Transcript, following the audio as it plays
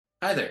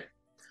Hi there.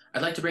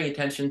 I'd like to bring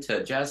attention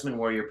to Jasmine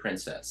Warrior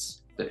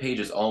Princess. The page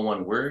is all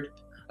one word.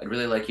 I'd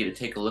really like you to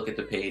take a look at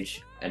the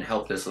page and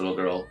help this little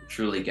girl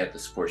truly get the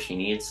support she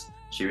needs.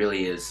 She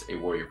really is a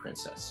warrior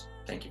princess.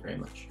 Thank you very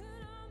much.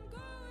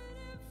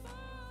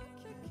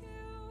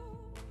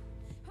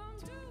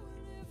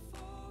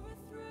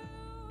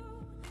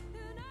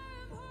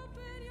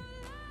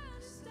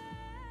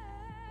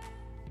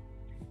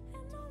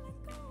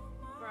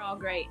 We're all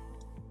great.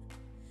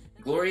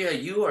 Gloria,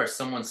 you are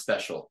someone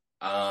special.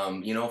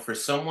 For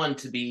someone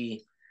to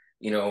be,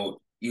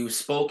 you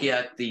spoke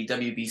at the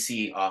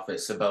WBC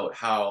office about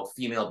how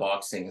female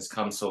boxing has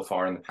come so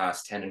far in the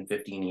past 10 and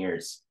 15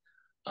 years.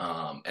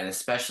 And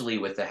especially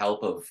with the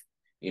help of,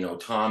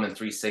 Tom and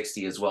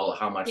 360 as well,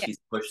 how much Yeah. he's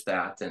pushed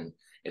that. And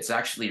it's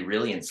actually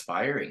really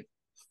inspiring.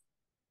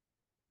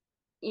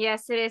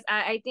 Yes, it is.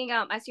 I think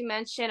as you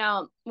mentioned,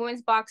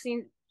 women's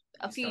boxing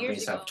a These few years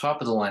companies ago. have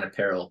top of the line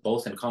apparel,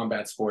 both in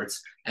combat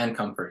sports and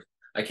comfort.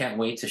 I can't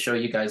wait to show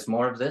you guys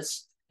more of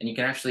this. And you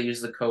can actually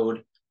use the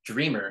code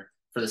DREAMER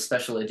for the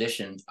special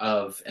edition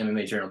of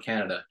MMA Journal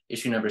Canada,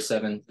 issue number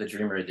 7, the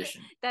Dreamer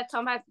edition. That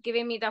Tom has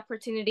given me the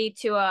opportunity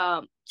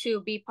to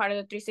be part of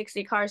the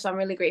 360 card, so I'm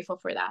really grateful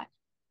for that.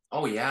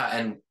 Oh yeah,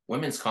 and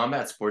women's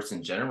combat sports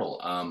in general.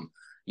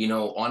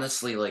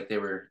 Honestly, like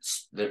there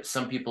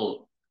some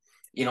people,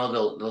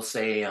 they'll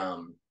say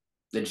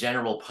the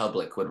general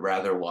public would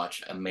rather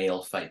watch a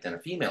male fight than a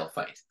female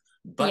fight.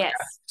 But Yes.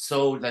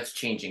 that's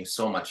changing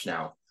so much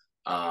now.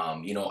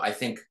 I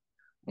think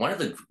one of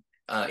the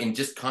in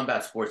just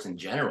combat sports in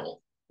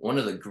general, one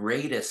of the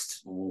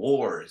greatest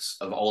wars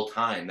of all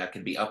time that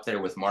could be up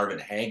there with Marvin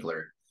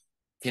Hagler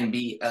can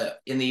be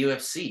in the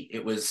UFC.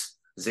 It was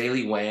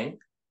Zhilei Wang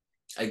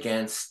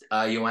against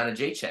Joanna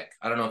Jacek.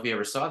 I don't know if you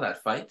ever saw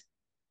that fight.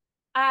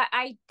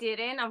 I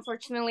didn't.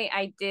 Unfortunately,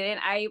 I didn't.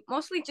 I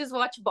mostly just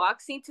watch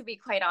boxing, to be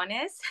quite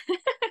honest.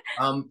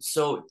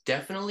 So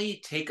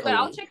definitely take a But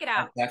I'll look check it at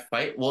out. that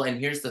fight. Well, and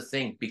here's the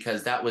thing,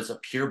 because that was a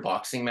pure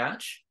boxing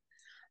match.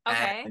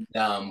 Okay.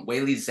 And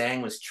Weili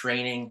Zhang was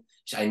training.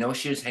 I know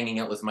she was hanging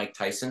out with Mike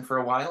Tyson for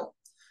a while.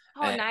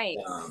 Oh, And nice.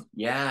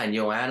 yeah, and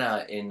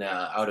Joanna in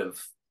out of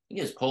I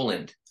think it's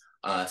Poland.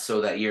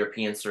 So that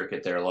European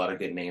circuit, there are a lot of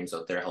good names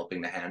out there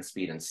helping the hand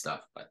speed and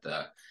stuff. But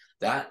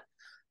that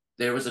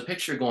there was a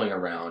picture going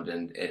around,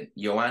 and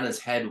Joanna's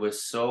head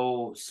was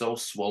so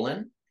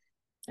swollen,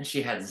 and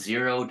she had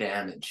zero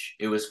damage.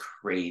 It was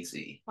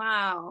crazy.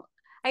 Wow.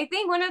 I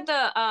think one of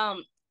the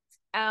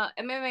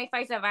MMA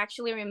fights I've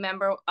actually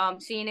remember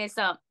seeing is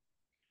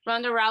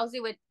Ronda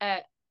Rousey with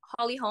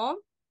Holly Holm.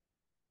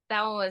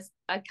 That one was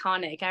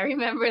iconic. I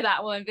remember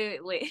that one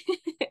vividly.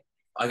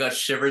 I got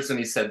shivers when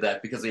he said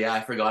that because yeah,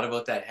 I forgot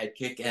about that head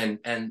kick and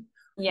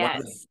one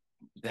of the,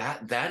 Yes.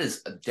 that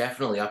is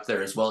definitely up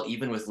there as well.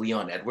 Even with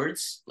Leon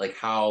Edwards, like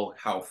how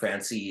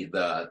fancy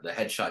the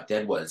headshot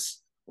dead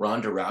was.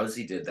 Ronda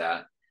Rousey did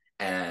that,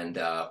 and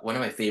one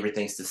of my favorite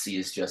things to see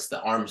is just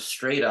the arms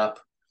straight up.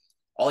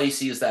 All you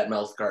see is that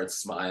mouth guard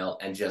smile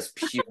and just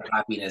pure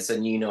happiness,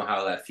 and you know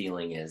how that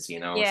feeling is.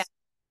 Yeah.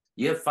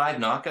 You have 5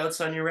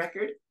 knockouts on your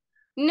record.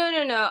 No,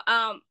 no, no.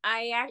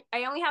 I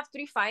only have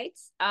 3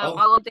 fights. Oh,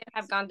 All of them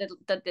have gone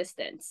the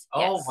distance.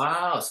 oh Yes.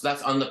 wow! So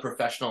that's on the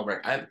professional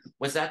record.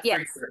 Was that for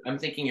Yes. your? I'm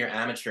thinking your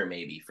amateur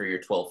maybe for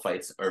your 12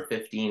 fights or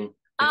 15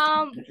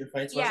 Um. amateur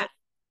fights, was Yeah. it?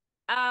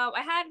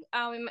 I had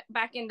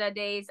back in the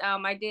days.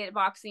 I did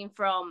boxing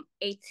from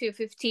 8 to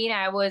 15.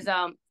 I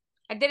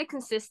did it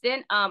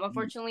consistent.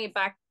 Unfortunately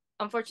back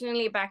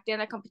then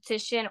the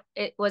competition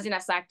it wasn't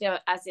as active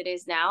as it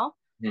is now.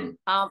 Hmm.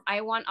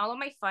 I won all of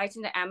my fights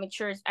in the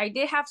amateurs. I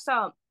did have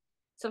some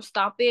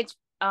stoppage.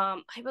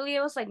 I believe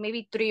it was like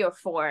maybe 3 or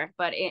 4,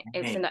 but it's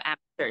in Okay. the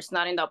amateurs,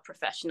 not in the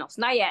professionals.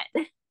 Not yet.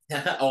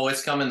 Oh,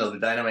 it's coming though. The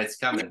dynamite's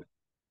coming.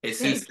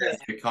 Jesus Thank you. says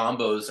your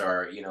combos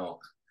are,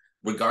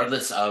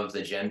 regardless of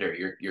the gender,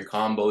 your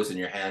combos and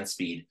your hand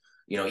speed.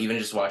 Even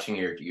just watching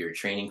your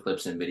training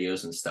clips and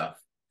videos and stuff.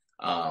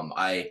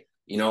 I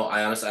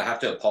honestly I have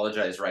to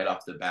apologize right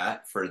off the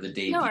bat for the No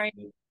debut.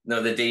 worries. No,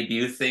 the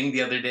debut thing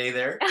the other day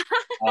there.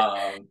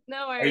 Um,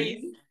 No are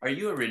worries.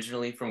 you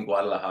originally from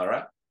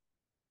Guadalajara?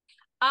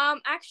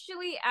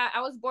 Actually,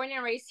 I was born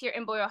and raised here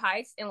in Boyle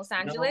Heights in Los No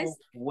Angeles.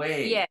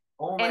 way. Yeah,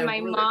 Oh and my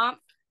my word. mom.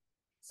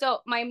 So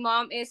my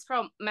mom is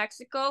from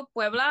Mexico,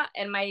 Puebla,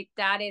 and my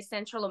dad is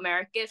Central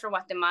American from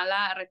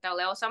Guatemala,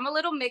 Retaleo. So I'm a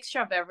little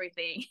mixture of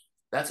everything.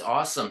 That's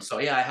awesome. So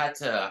yeah,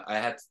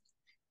 I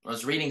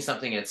was reading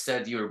something and it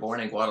said you were born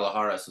in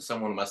Guadalajara, so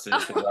someone must have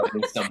just been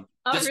writing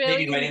Oh, just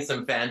maybe really? writing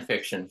some fan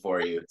fiction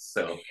for you.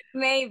 So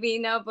Maybe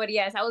no, but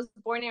yes, I was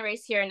born and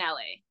raised here in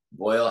LA.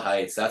 Boyle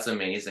Heights, that's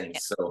amazing. Yeah,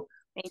 So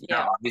thank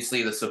yeah, you.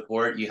 obviously the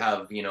support you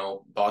have,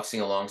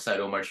 boxing alongside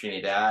Omar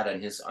Trinidad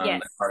and his on the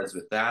Yes, cards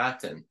with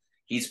that, and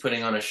he's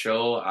putting on a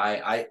show.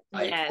 I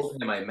yes,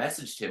 told him I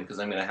messaged him because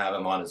I'm going to have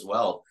him on as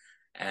well,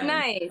 and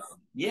nice.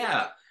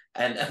 yeah,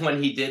 and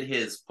when he did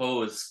his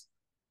pose,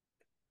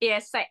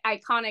 Yes,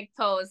 iconic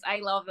pose. I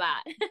love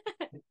that.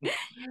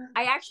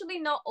 I actually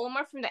know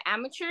Omar from the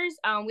amateurs.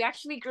 We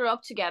actually grew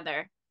up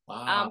together.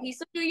 wow, He's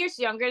a few years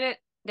younger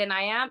than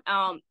I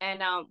am.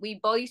 And we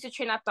both used to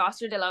train at the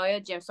Oscar de la Hoya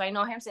gym, so I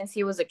know him since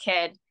he was a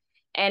kid.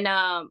 And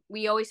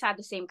we always had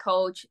the same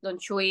coach, Don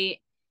Chuy.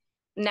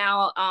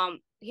 Now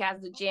he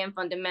has the gym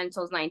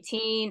Fundamentals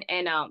 19,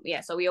 and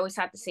yeah, so we always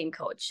had the same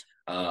coach.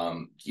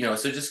 So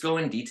just go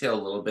in detail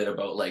a little bit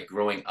about like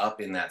growing up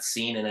in that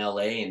scene in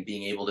LA and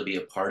being able to be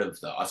a part of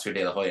the Oscar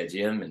de la Hoya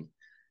gym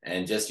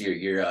and just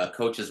your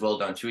coach as well,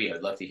 Don Chuy.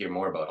 I'd love to hear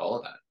more about all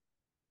of that.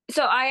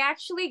 So I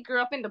actually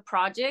grew up in the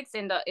projects,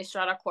 in the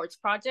Estrada Courts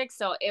project.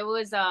 So it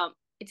was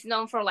it's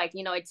known for, like,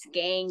 it's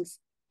gangs,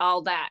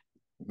 all that,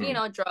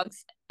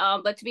 drugs.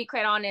 But to be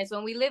quite honest,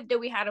 when we lived there,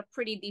 we had a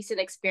pretty decent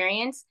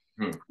experience.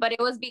 But it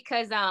was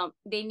because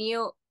they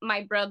knew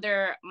my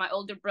brother, my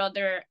older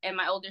brother, and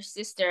my older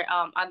sister,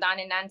 Adan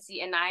and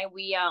Nancy, and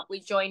we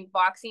joined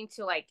boxing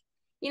to, like,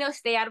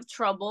 stay out of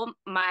trouble.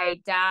 My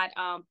dad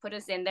put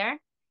us in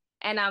there,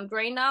 and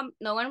growing up,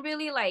 no one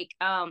really, like,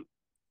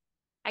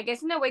 I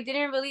guess in a way,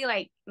 didn't really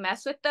like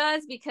mess with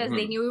us because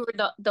they knew we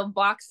were the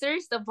boxer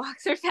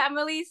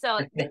family. So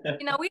we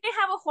didn't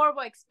have a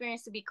horrible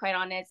experience, to be quite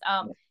honest.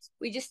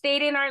 We just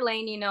stayed in our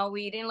lane.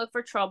 We didn't look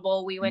for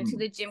trouble. We went to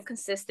the gym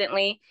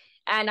consistently,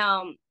 and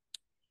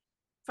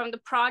from the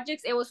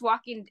projects, it was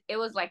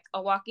like a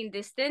walking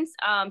distance.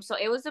 So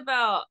it was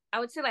about,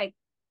 I would say, like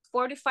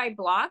 4 to 5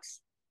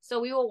 blocks. So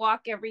we will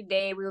walk every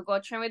day. We will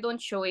go train with Don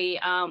Chuy.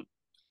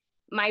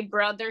 My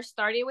brother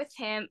started with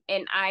him,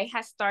 and I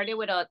had started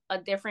with a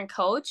different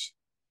coach.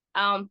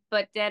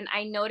 But then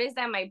I noticed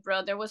that my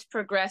brother was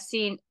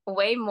progressing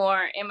way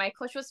more, and my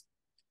coach was,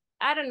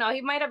 I don't know, he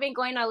might have been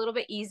going a little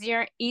bit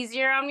easier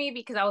on me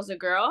because I was a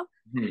girl.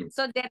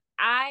 So then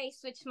I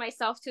switched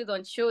myself to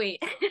Don Chuy.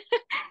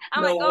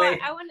 I'm like, oh,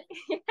 I want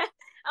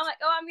I'm like,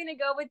 oh, I'm gonna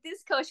go with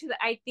this coach because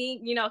I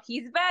think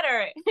he's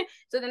better.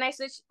 So then I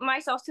switched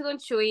myself to Don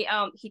Chuy.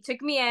 He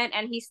took me in,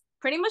 and he's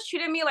pretty much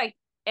treated me like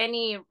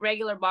any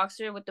regular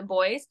boxer with the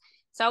boys.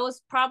 So I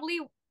was probably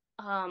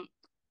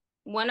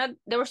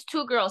there was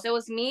 2 girls. It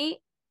was me,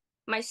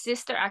 my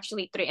sister,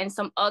 actually 3, and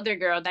some other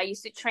girl that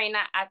used to train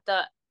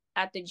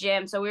at the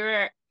gym. So we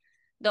were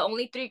the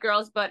only 3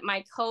 girls. But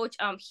my coach,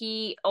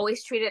 he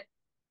always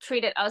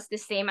treated us the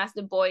same as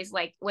the boys.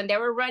 Like when they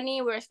were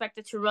running, we were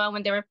expected to run.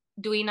 When they were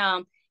doing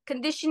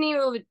conditioning,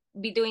 we would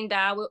be doing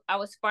that. I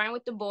was sparring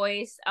with the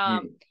boys.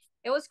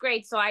 It was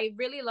great. So I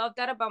really loved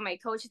that about my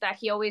coach, that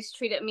he always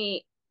treated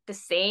me the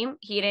same.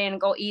 He didn't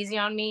go easy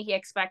on me. He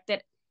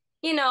expected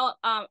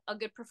a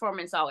good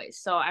performance always.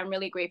 So I'm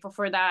really grateful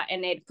for that,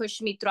 and it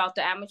pushed me throughout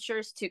the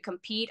amateurs to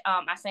compete.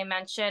 As I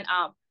mentioned,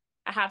 I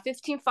had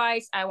 15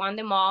 fights. I won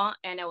them all,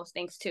 and it was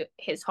thanks to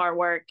his hard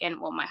work and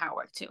my hard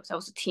work too. So it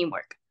was a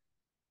teamwork.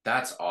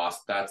 That's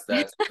awesome.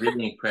 That's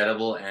really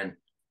incredible. And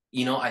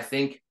I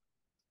think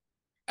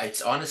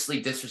it's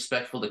honestly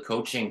disrespectful to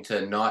coaching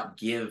to not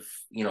give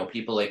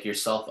people like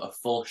yourself a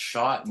full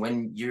shot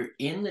when you're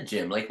in the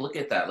gym. Like, look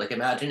at that. Like,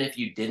 imagine if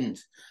you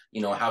didn't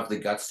have the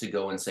guts to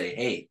go and say,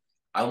 hey,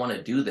 I want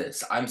to do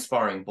this. I'm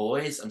sparring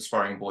boys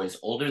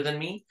older than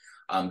me.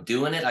 I'm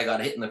doing it. I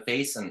got hit in the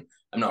face, and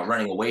I'm not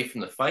running away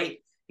from the fight.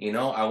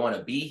 I want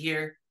to be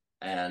here.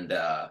 And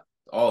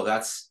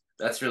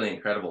that's really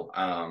incredible.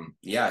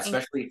 Yeah,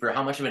 especially for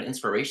how much of an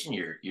inspiration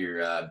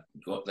you're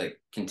like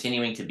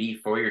continuing to be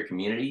for your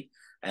community.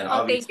 And thank you.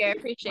 I obviously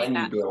appreciate when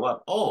that. you grow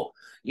up,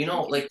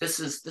 like this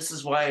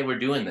is why we're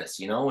doing this,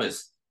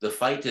 is the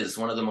fight is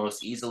one of the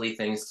most easily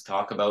things to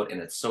talk about,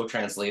 and it's so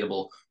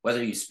translatable,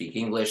 whether you speak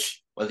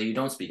English, whether you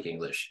don't speak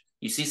English.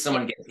 You see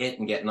someone get hit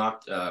and get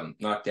knocked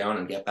down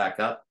and get back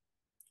up.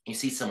 You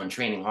see someone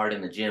training hard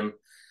in the gym,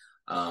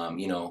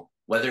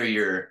 whether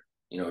you're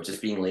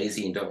just being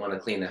lazy and don't want to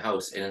clean the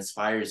house, it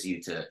inspires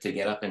you to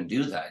get up and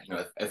do that.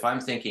 If I'm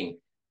thinking,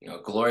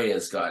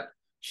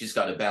 she's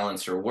got to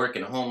balance her work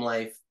and home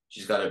life.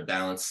 She's got to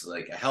balance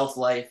like a health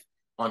life.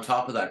 On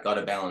top of that, got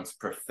to balance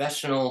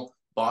professional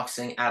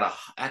boxing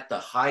at the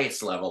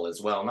highest level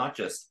as well. Not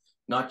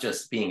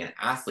just being an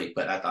athlete,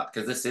 but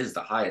because this is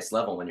the highest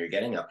level when you're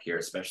getting up here,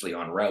 especially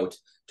en route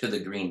to the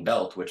green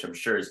belt, which I'm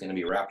sure is going to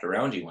be wrapped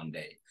around you one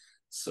day.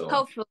 So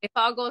hopefully, if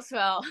all goes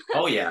well.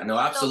 Oh yeah, no,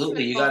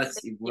 absolutely. You got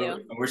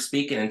to. We're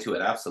speaking into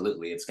it.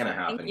 Absolutely, it's going to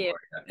happen. Gloria.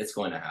 It's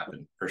going to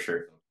happen for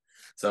sure.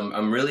 So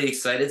I'm really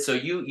excited. So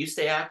you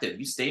stay active.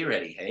 You stay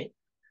ready. Hey.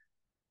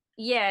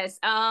 Yes.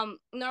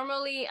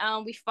 Normally,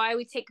 we fight.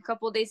 We take a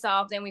couple of days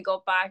off, then we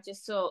go back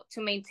just to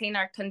maintain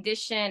our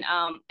condition.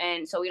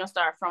 And so we don't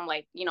start from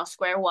like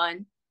square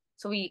one.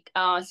 So we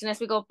as soon as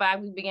we go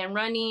back, we begin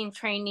running,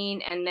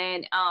 training, and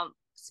then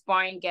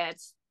sparring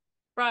gets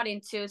brought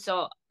into.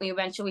 So we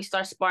eventually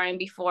start sparring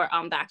before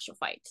the actual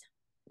fight.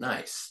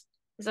 Nice.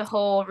 It's a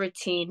whole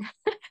routine.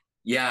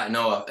 Yeah.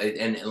 No.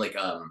 And like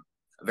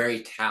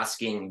very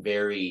tasking.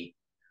 Very.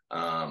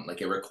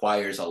 Like it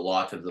requires a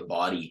lot of the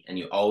body, and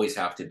you always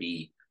have to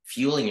be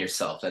fueling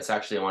yourself. That's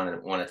actually I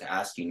wanted to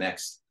ask you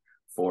next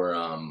for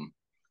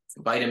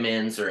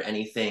vitamins or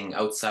anything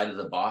outside of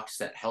the box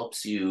that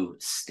helps you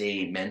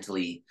stay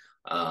mentally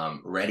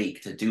ready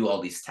to do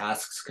all these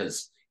tasks.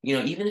 Because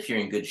even if you're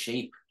in good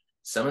shape,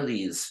 some of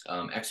these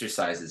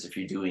exercises, if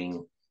you're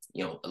doing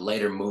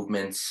lighter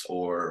movements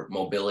or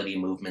mobility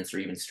movements or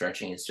even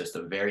stretching. It's just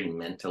a very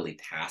mentally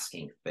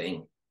tasking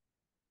thing.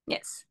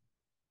 Yes.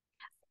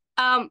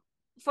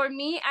 For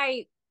me,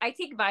 I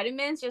take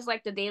vitamins, just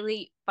like the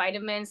daily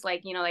vitamins,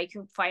 like like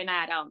you find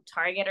at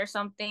Target or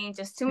something,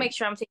 just to make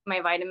sure I'm taking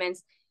my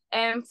vitamins.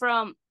 And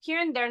from here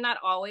and there, not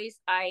always,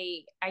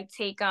 I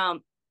take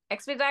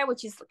Expedite,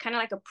 which is kind of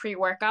like a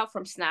pre-workout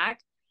from Snack.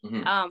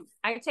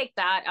 I take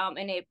that,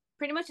 and it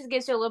pretty much just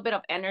gives you a little bit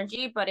of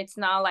energy, but it's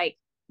not like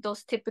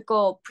those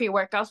typical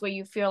pre-workouts where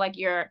you feel like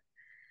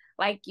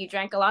you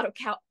drank a lot of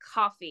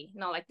coffee.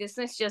 No, like this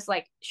is just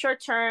like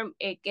short term.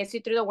 It gets you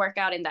through the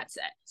workout and that's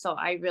it. So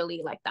I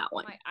really like that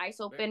one. My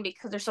eyes open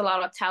because there's a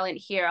lot of talent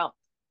here,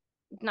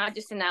 not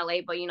just in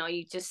LA, but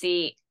you just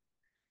see,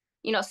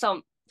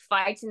 some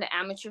fights in the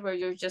amateur where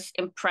you're just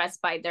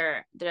impressed by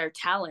their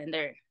talent.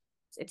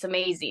 It's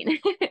amazing.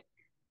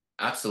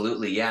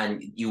 Absolutely, yeah.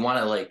 And you want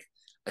to, like,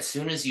 as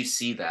soon as you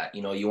see that,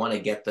 you want to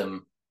get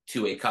them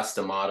to a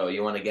custom auto.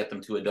 You want to get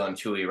them to a Don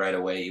Chuy right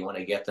away. You want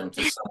to get them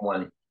to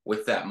someone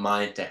with that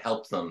mind to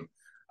help them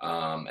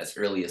as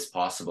early as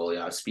possible.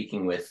 I was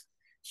speaking with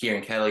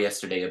Kieran Kelly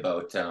yesterday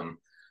about the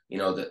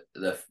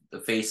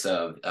face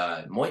of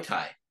Muay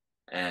Thai,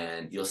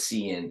 and you'll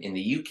see in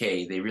the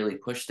UK they really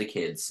push the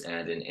kids,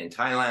 and in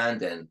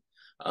Thailand and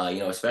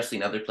especially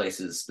in other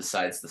places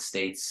besides the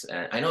States.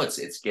 And I know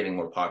it's getting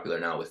more popular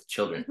now with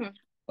children,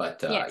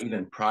 but Yes.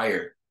 even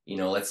prior,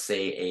 let's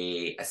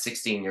say a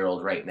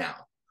 16-year-old right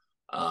now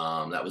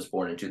that was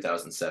born in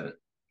 2007.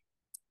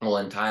 Well,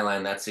 in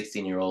Thailand, that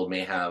 16-year-old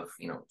may have,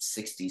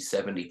 60,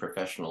 70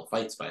 professional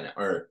fights by now.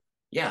 Or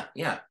yeah.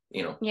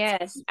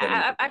 Yes,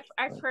 70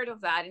 I've heard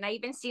of that, and I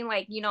even seen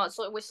like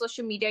so with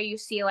social media you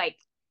see like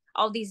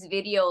all these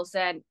videos,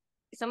 and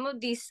some of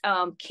these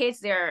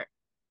kids, their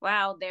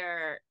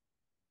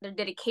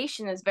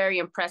dedication is very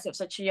impressive,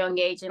 such a young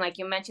age, and like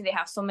you mentioned, they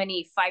have so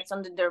many fights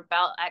under their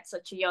belt at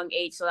such a young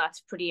age, so that's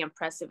pretty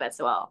impressive as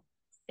well.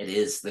 It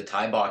is. The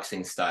Thai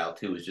boxing style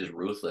too is just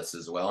ruthless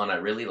as well, and I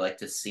really like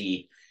to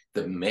see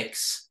the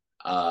mix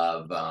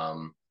of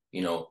what's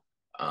it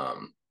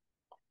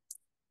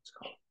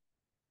called,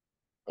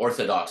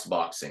 orthodox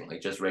boxing,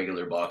 like just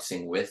regular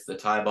boxing with the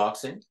Thai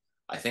boxing.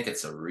 I think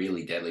it's a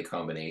really deadly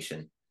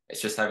combination.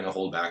 It's just having a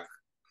hold back,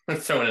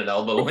 throwing an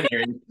elbow when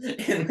you're in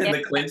Yes,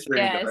 the clinch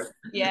ring yes, guard.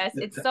 yes.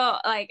 It's so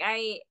like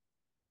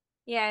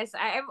yes,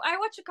 I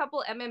watch a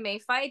couple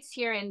MMA fights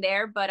here and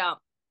there, but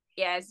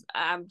yes,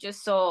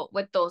 just so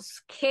with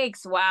those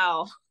kicks,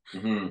 wow,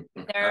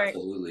 they're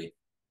Absolutely.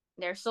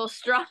 they're so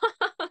strong.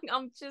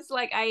 I'm just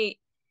like I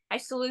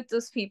salute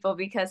those people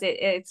because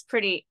it's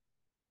pretty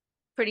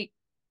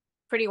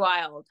pretty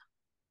wild,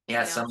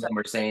 Yeah, some of So them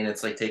are saying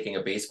it's like taking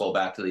a baseball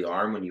bat to the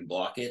arm when you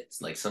block it.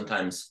 It's like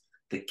sometimes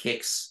the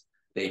kicks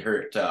they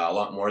hurt a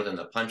lot more than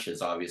the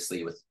punches,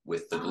 obviously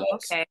with the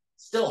gloves. okay.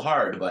 Still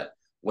hard, but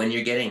when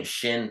you're getting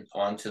shin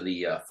onto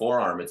the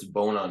forearm, it's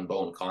bone on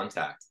bone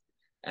contact.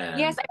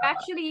 Yes, And I've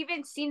actually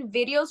even seen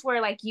videos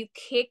where like you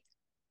kick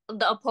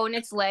the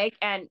opponent's leg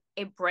and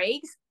it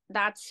breaks.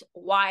 That's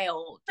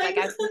wild.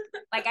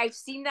 I've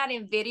seen that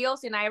in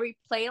videos and I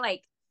replay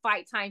like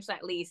 5 times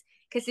at least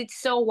because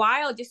it's so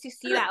wild just to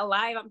see that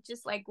live. I'm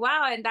just like,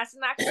 wow, and that's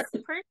an actual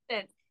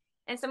person.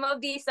 And some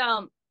of these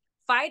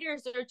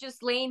fighters are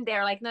just laying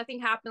there like nothing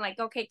happened, like,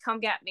 okay, come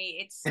get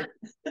me. It's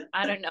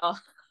I don't know.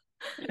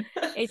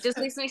 It just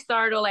makes me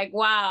startled, like,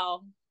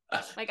 wow.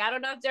 Like I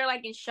don't know if they're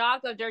like in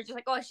shock or they're just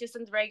like, oh, it's just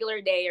a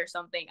regular day or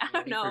something. I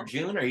don't for know.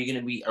 June,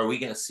 are we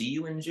gonna see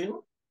you in June?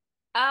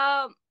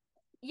 Um,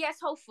 yes,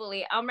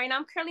 hopefully. Right now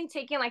I'm currently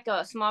taking like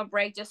a small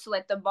break just to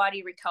let the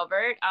body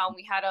recover.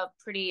 We had a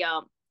pretty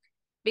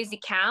busy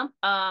camp.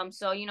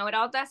 So with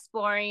all that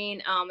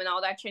sparring and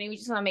all that training, we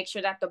just want to make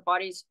sure that the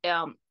body's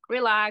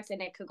relaxed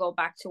and it could go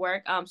back to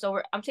work. So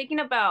I'm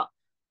taking about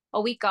a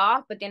week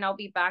off, but then I'll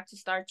be back to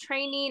start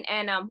training.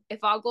 And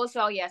if all goes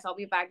well, yes, I'll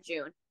be back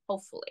June,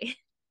 hopefully.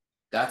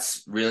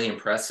 That's really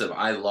impressive.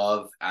 I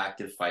love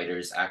active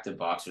fighters, active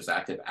boxers,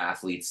 active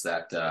athletes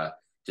that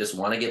just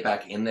want to get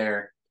back in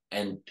there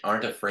and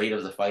aren't afraid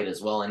of the fight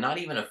as well. And not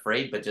even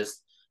afraid, but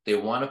just they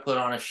want to put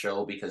on a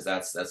show because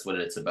that's what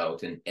it's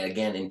about. And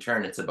again, in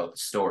turn, it's about the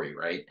story,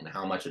 right? And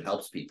how much it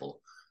helps people.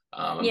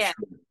 I'm Yeah.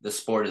 sure the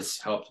sport has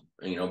helped,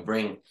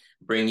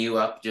 bring you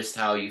up just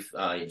how you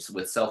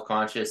with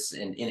self-conscious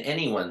and in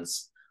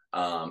anyone's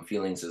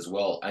feelings as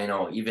well. I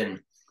know even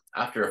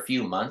after a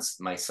few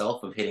months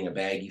myself of hitting a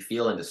bag, you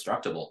feel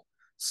indestructible.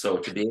 So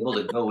to be able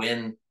to go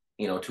in,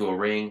 to a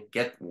ring,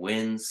 get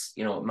wins,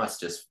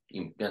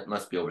 it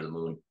must be over the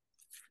moon.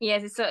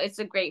 Yes, it's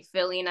a great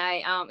feeling.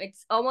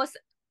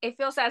 It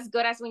feels as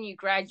good as when you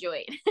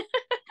graduate.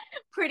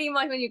 Pretty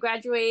much when you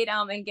graduate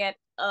and get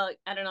I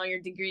don't know,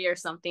 your degree or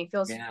something.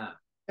 Feels Yeah.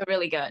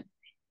 really good.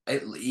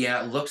 It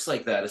looks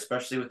like that,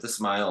 especially with the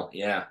smile.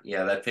 Yeah,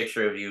 that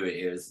picture of you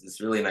is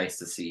it's really nice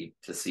to see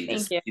Thank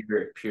just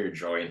you. pure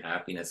joy and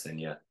happiness in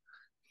you.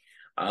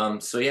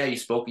 So yeah, you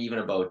spoke even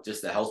about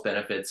just the health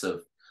benefits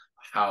of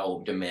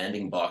how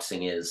demanding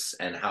boxing is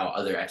and how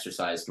other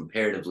exercise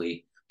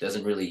comparatively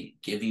doesn't really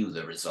give you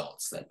the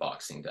results that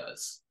boxing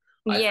does.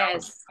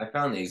 Yes. I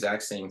found the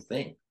exact same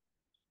thing.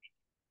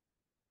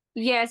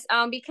 Yes.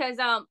 Because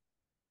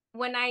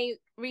when I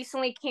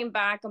recently came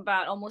back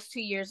about almost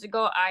 2 years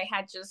ago,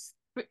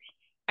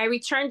 I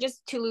returned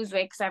just to lose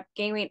weight because I've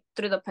gained weight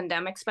through the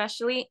pandemic,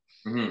 especially.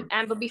 Mm-hmm.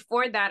 And but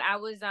before that, I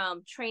was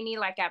training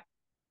like at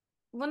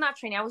well, not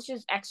training. I was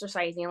just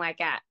exercising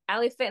like at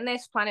LA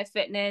Fitness, Planet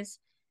Fitness.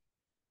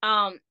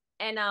 Um,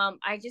 and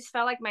I just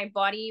felt like my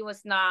body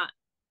was not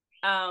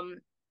um,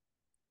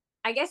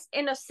 I guess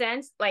in a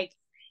sense, like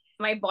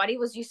my body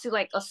was used to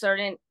like a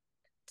certain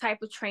type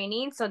of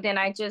training. So then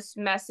I just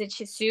messaged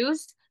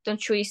Jesus, Don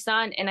Chuy's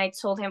son, and I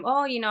told him,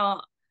 oh, you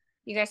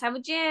guys have a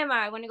gym.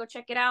 I want to go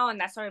check it out. And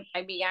that's how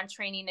I began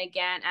training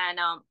again. And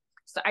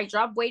so I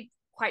dropped weight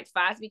quite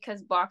fast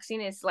because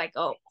boxing is like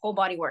a whole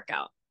body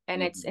workout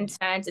and it's Mm-hmm.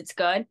 intense. It's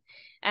good.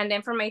 And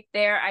then from right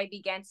there, I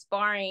began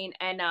sparring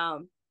and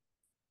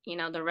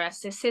the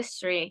rest is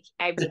history.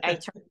 I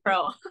turned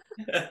pro.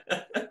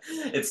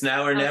 It's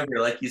now or never,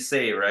 like you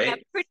say, Yeah,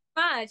 right? pretty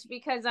much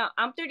because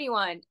I'm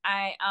 31.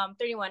 I'm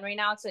 31 right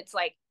now, so it's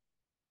like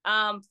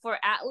for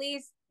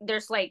athletes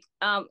there's like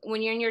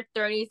when you're in your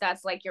 30s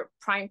that's like your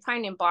prime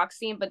in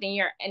boxing, but then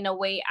you're in a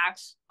way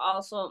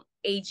also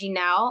aging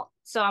now.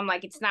 So I'm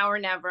like it's now or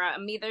never.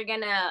 I'm either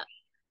gonna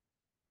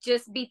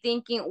just be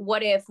thinking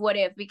what if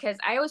because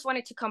I always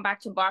wanted to come back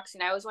to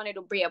boxing. I always wanted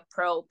to be a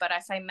pro, but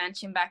as I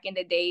mentioned back in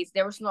the days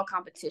there was no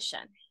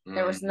competition.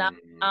 There was not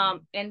Mm-hmm.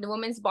 and the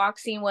women's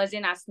boxing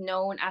wasn't as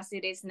known as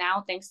it is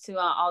now thanks to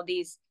all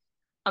these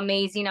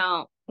amazing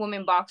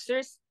women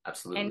boxers and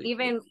Absolutely.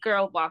 even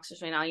girl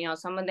boxers right now.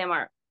 Some of them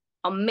are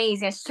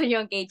amazing at such a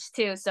young age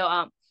too. So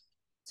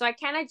I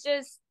kind of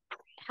just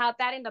had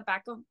that in the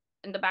back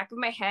of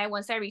my head.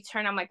 Once I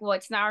return, I'm like, well,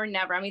 it's now or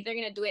never. I'm either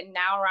gonna do it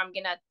now or I'm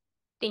gonna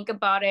think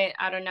about it.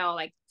 I don't know,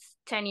 like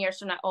 10 years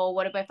from now. Oh,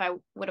 what if I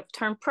would have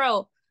turned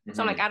pro?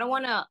 So I'm like, Mm-hmm.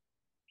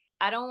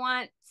 I don't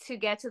want to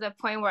get to the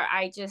point where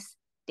I just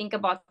think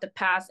about the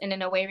past and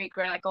in a way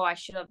regret, like, oh, I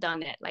should have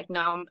done it. Like,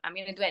 no, I'm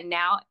gonna do it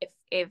now.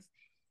 If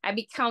I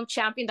become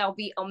champion, that would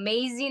be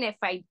amazing. If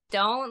I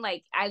don't,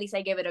 like, at least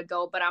I give it a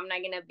go. But I'm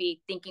not gonna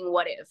be thinking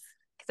what if,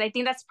 because I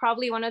think that's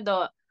probably one of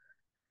the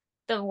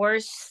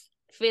worst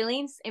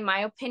feelings in my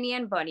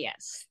opinion. But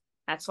yes,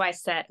 that's why I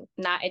said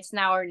not. It's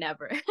now or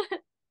never.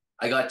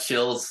 I got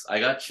chills. I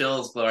got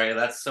chills, Gloria.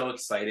 That's so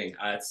exciting.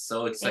 It's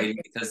so Thank exciting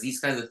you. because these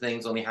kinds of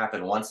things only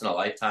happen once in a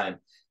lifetime,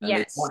 and they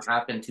Yes. don't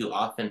happen too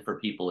often for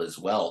people as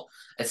well,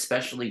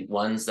 especially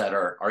ones that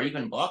are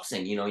even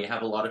boxing. You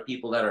have a lot of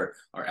people that are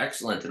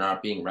excellent and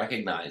aren't being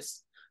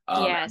recognized.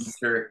 I'm Yes.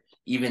 sure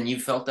even you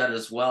felt that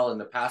as well in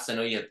the past. I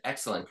know you have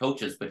excellent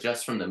coaches, but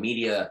just from the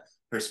media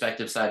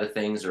perspective side of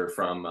things, or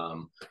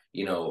from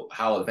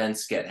how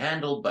events get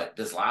handled. But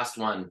this last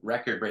one,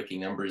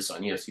 record-breaking numbers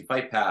on UFC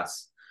Fight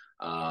Pass.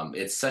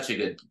 It's such a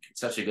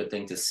good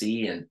thing to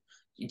see, and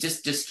you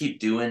just keep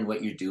doing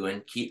what you're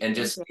doing. Keep and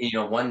Thank just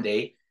you. one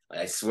day,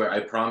 I swear,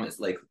 I promise.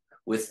 Like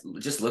with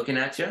just looking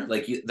at you,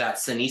 like that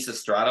Sinisa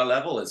Strata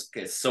level is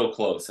so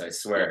close. I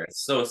swear,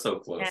 it's so Yeah.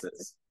 close.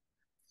 It's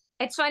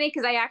It's funny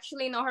because I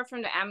actually know her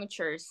from the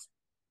amateurs.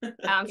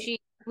 She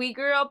we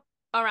grew up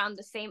around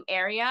the same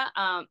area.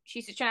 She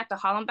used to train at the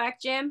Hollenbach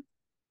gym,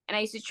 and I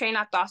used to train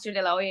at the Oster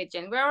de la Hoya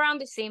gym. We're around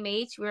the same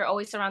age. We were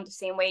always around the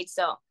same weight,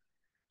 so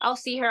I'll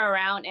see her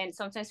around, and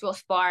sometimes we'll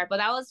spar. But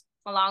that was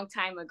a long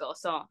time ago,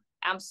 so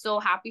I'm so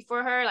happy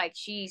for her. Like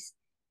she's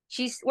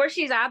where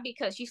she's at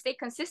because she stayed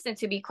consistent.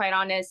 To be quite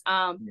honest,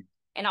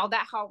 and all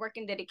that hard work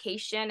and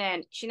dedication,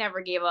 and she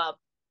never gave up.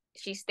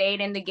 She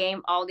stayed in the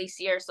game all these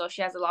years, so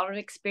she has a lot of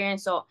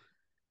experience. So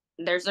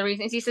there's a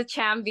reason she's a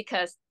champ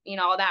because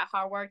all that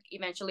hard work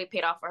eventually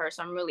paid off for her.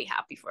 So I'm really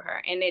happy for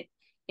her, and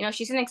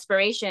she's an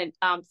inspiration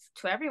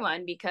to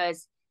everyone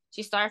because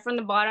she started from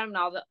the bottom.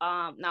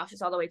 Now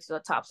she's all the way to the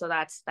top. So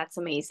that's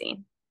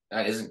amazing.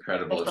 that is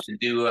incredible. We should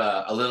do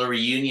a little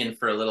reunion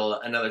for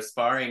another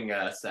sparring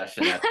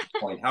session at this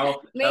point.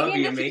 How that Maybe would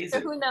in be the future,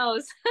 amazing. who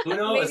knows? Who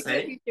Maybe knows? in the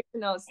Hey. future, who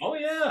knows? Oh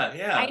yeah, I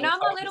yeah. know We'll I'm a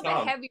talk to little bit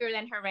Tom. heavier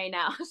than her right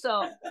now,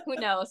 so who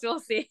knows? We'll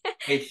see.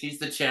 Hey, she's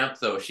the champ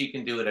though. She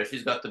can do it.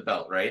 She's got the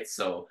belt, right?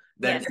 So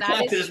then Yes,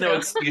 that is there's no true.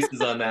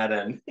 excuses on that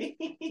end.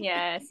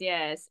 Yes,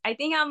 yes. I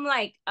think I'm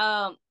like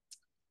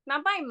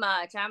not by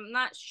much. I'm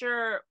not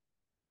sure.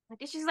 I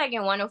think she's like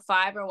in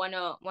 105 or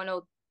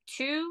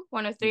 102,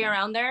 103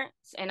 around there,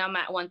 and I'm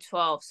at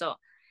 112. So,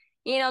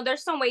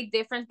 there's some weight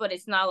difference, but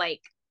it's not like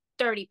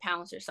 30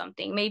 pounds or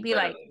something. Maybe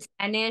like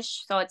Literally.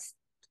 10-ish. So it's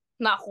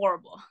not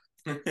horrible.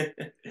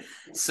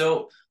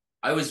 So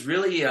I was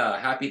really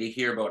happy to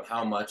hear about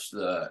how much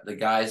the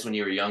guys when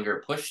you were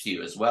younger pushed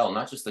you as well,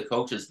 not just the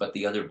coaches, but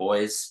the other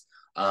boys.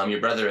 Your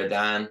brother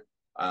Adan,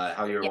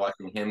 how you were Yeah.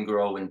 watching him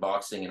grow in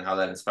boxing and how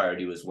that inspired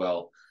you as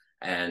well.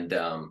 And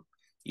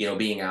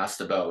being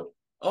asked about,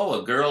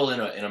 oh, a girl in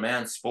a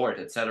man's sport,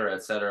 et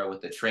cetera,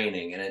 with the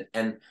training.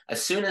 And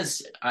as soon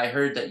as I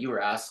heard that you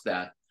were asked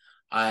that,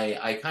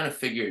 I kind of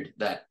figured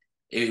that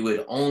it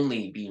would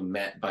only be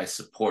met by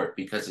support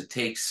because it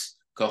takes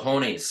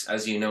cojones,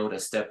 as you know, to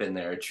step in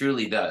there. It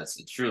truly does.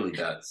 It truly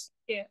does.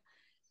 Yeah.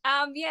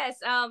 Yes.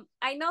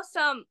 I know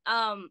some.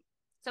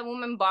 some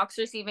women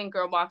boxers, even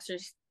girl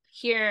boxers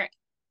here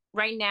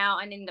right now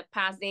and in the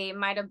past, they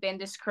might have been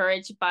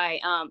discouraged by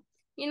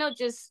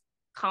just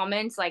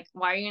comments like,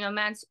 why are you in a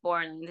man's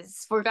sport, and this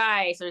is for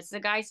guys, or it's a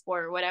guy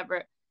sport, or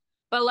whatever.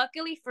 But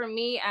luckily for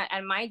me,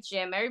 at my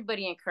gym,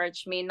 everybody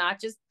encouraged me, not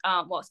just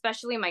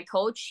especially my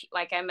coach.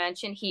 Like I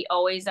mentioned, he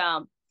always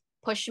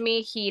pushed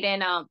me. He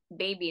didn't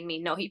baby me.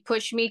 No, he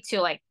pushed me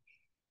to like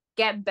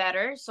get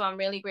better. So I'm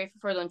really grateful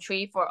for Don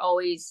Chuy for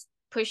always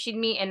pushing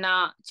me and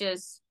not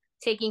just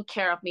taking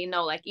care of me.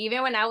 No, like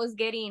even when I was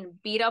getting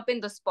beat up in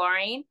the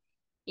sparring,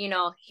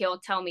 he'll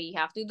tell me you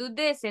have to do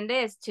this and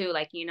this to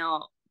like,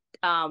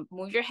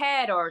 move your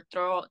head or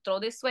throw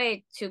this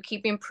way to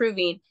keep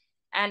improving.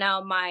 And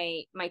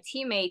my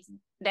teammates,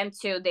 them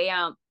too,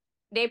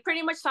 they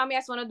pretty much saw me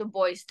as one of the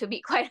boys, to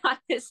be quite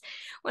honest,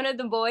 one of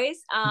the boys.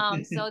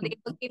 So they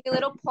would give me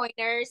little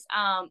pointers.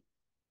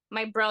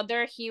 My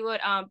brother,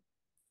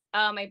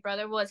 my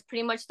brother was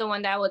pretty much the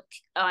one that would,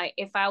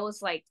 if I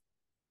was like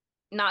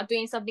not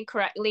doing something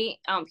correctly,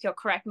 he'll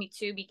correct me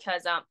too,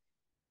 because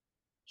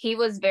he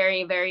was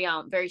very, very,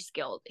 very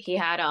skilled. He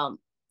had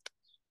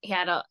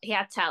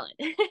talent.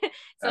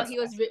 So he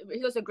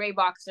was a great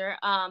boxer.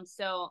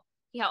 So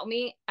he helped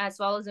me, as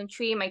well as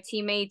Tree, my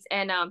teammates,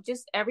 and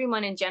just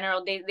everyone in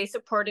general. They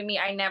supported me.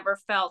 I never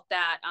felt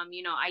that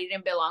I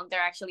didn't belong there.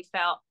 I actually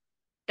felt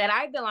that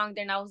I belonged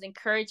there, and I was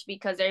encouraged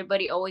because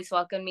everybody always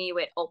welcomed me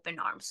with open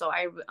arms. So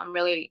I'm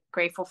really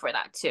grateful for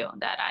that too.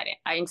 That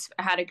I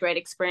had a great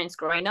experience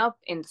growing up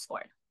in the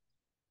sport.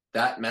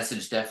 That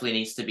message definitely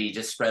needs to be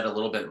just spread a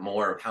little bit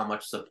more of how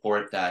much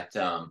support that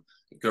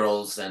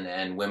girls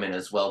and women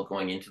as well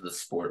going into the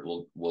sport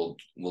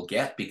will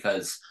get,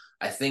 because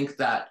I think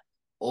that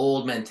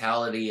old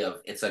mentality of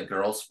it's a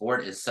girl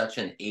sport is such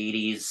an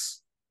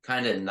 80s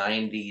kind of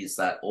 90s,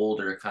 that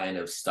older kind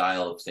of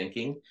style of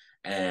thinking,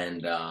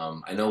 and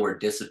I know we're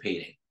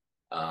dissipating.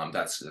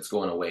 That's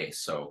going away,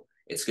 so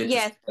it's good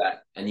to see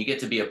that, and you get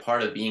to be a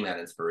part of being that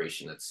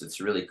inspiration. It's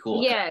really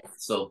cool. Yes.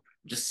 So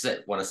just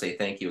want to say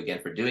thank you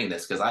again for doing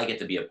this, because I get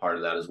to be a part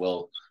of that as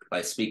well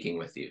by speaking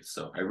with you.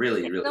 So I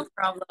really no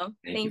problem.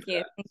 Thank you.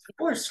 Of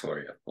course, for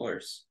you, of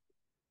course.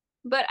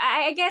 But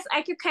I guess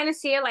I could kind of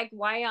see it like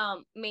why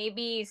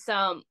maybe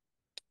some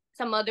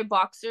other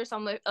boxers,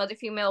 some other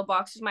female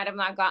boxers might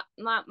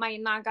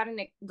not gotten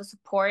the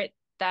support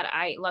that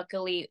I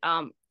luckily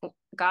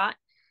got.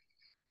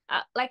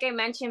 Like I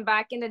mentioned,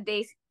 back in the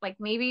days, like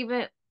maybe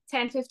even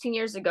 10-15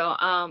 years ago,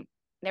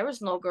 there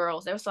was no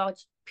girls, there was all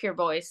pure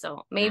boys.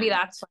 So maybe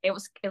that's why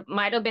it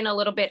might have been a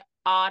little bit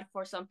odd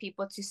for some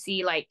people to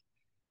see like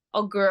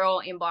a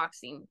girl in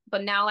boxing.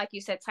 But now, like you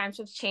said, times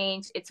have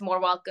changed, it's more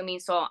welcoming.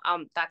 So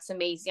that's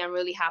amazing. I'm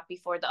really happy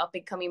for the up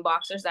and coming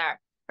boxers that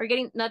are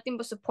getting nothing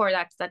but support.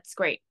 That's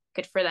great,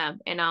 good for them.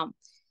 And I'm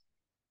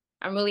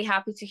really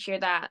happy to hear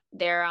that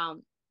they're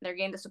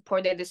getting the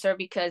support they deserve,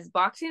 because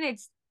boxing,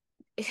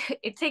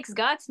 it takes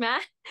guts, man.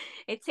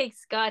 It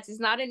takes guts. It's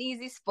not an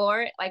easy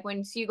sport. Like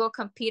when you go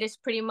compete, it's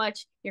pretty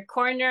much your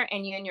corner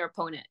and you and your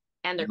opponent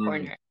and their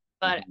corner.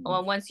 But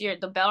once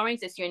the bell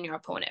rings, it's you and your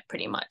opponent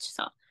pretty much.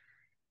 So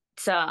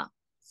it's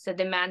a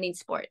demanding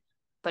sport,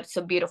 but it's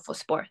a beautiful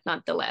sport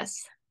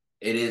nonetheless.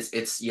 It is.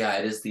 It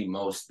is the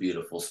most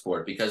beautiful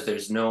sport, because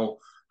there's no.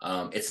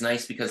 It's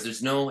nice because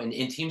there's no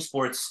in team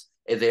sports,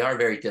 they are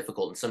very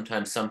difficult, and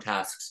sometimes some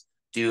tasks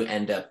do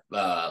end up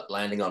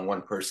landing on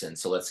one person.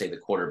 So let's say the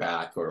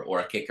quarterback or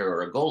a kicker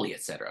or a goalie,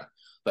 etc.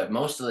 But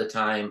most of the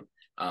time,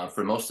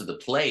 for most of the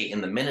play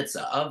in the minutes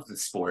of the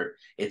sport,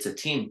 it's a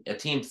team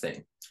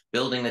thing.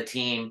 Building a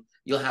team,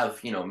 you'll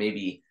have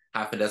maybe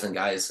half a dozen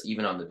guys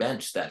even on the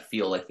bench that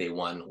feel like they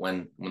won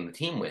when the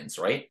team wins,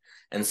 right?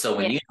 And so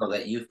when you know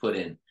that you've put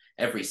in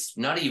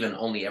not even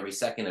only every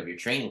second of your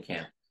training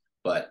camp,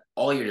 but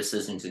all your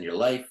decisions in your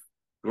life,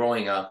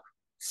 growing up,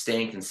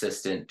 staying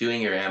consistent,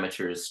 doing your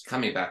amateurs,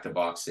 coming back to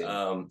boxing,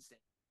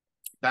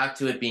 back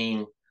to it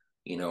being,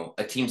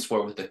 a team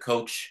sport with the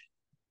coach.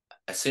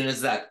 As soon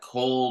as that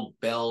cold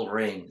bell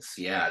rings,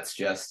 it's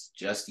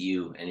just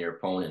you and your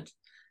opponent.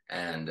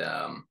 And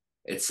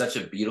it's such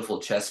a beautiful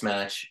chess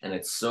match, and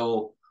it's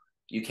so,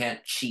 you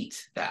can't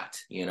cheat that,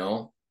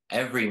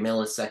 every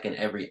millisecond,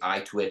 every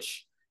eye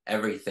twitch,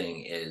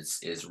 everything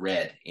is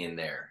red in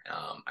there.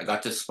 I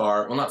got to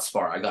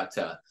I got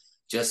to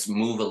just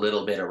move a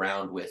little bit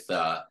around with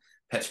Petch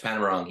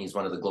Panorong. He's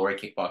one of the Glory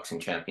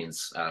kickboxing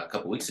champions a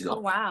couple weeks ago.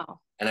 Oh, wow.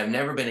 And I've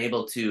never been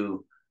able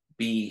to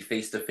be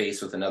face to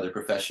face with another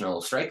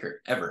professional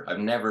striker ever. I've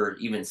never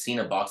even seen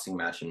a boxing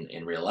match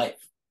in real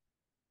life.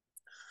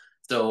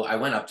 So I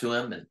went up to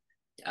him, and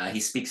he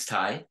speaks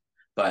Thai,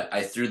 but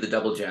I threw the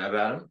double jab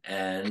at him,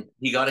 and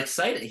he got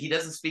excited. He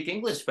doesn't speak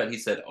English, but he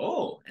said,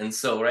 "Oh." And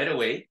so right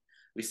away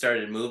we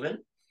started moving,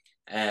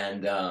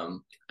 and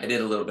I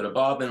did a little bit of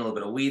bobbing, a little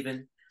bit of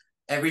weaving.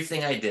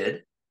 Everything I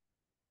did,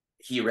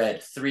 he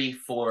read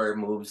 3-4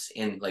 moves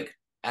in, like,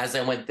 as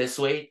I went this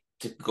way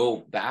to go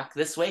back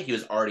this way, he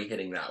was already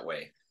hitting that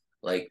way.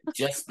 Like,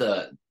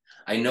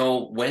 I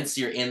know once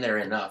you're in there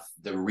enough,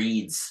 the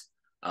reads,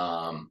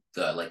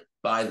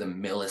 by the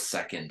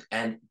millisecond,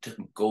 and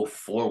to go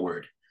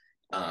forward,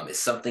 is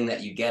something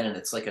that you get, and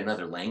it's like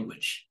another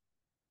language.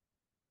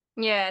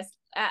 Yes,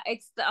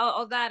 it's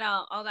all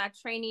that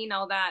training,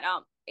 all that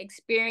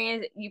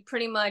experience. You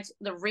pretty much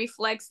the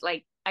reflex.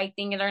 Like I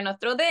think they're gonna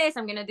throw this,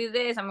 I'm gonna do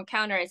this, I'm gonna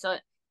counter it. So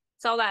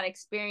it's all that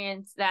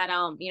experience that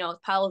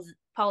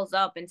piles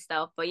up and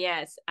stuff. But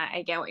yes,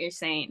 I get what you're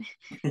saying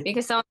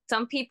because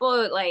some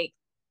people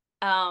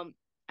um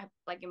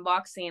like in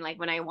boxing, like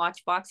when I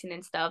watch boxing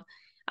and stuff,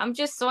 I'm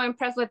just so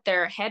impressed with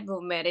their head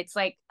movement. It's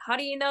like, how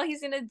do you know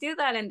he's gonna do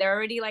that? And they're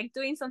already like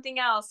doing something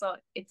else. So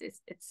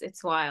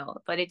it's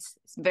wild, but it's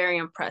very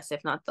impressive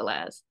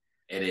nonetheless.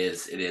 It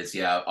is.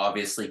 Yeah,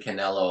 obviously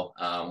Canelo,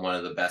 one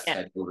of the best Yeah.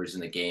 head movers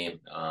in the game.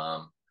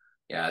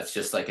 Yeah, it's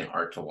just like an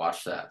art to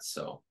watch that.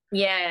 So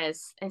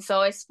Yes, and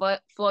so is Floyd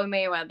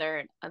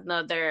Mayweather,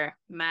 another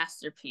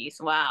masterpiece.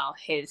 Wow,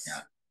 yeah,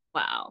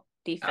 wow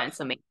defense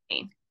absolutely.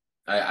 amazing.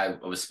 I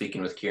was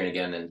speaking with Kieran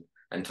again,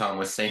 and Tom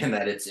was saying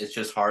that it's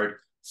just hard.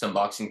 Some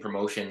boxing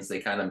promotions, they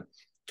kind of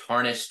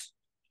tarnished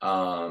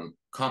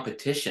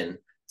competition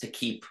to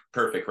keep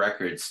perfect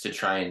records to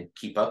try and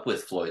keep up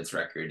with Floyd's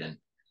record, and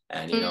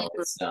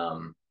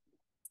Mm,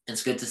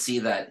 it's good to see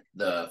that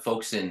the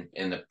folks in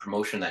the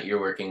promotion that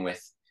you're working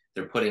with,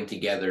 they're putting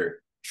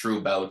together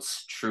true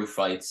bouts, true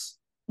fights.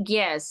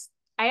 yes,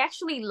 I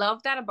actually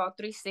love that about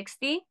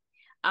 360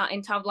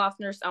 in Tom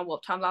Loeffler's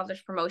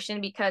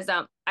promotion because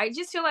I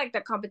just feel like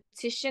the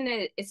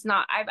competition it's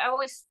not. I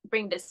always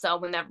bring this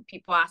up whenever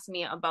people ask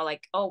me about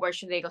like, oh, where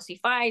should they go see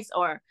fights,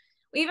 or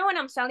even when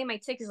I'm selling my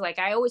tickets, like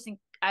I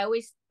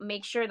always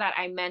make sure that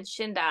I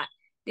mention that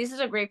this is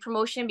a great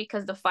promotion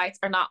because the fights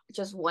are not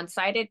just one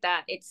sided.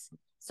 That it's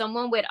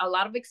someone with a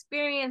lot of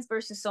experience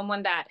versus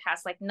someone that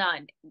has like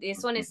none.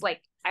 This one is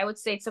like I would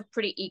say it's a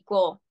pretty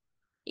equal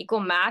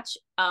match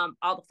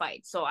all the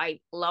fights, so I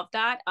love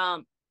that.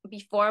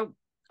 Before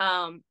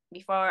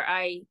before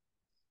I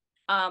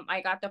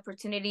got the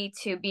opportunity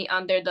to be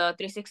under the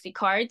 360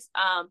 cards,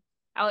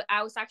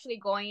 I was actually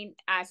going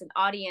as an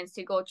audience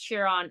to go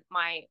cheer on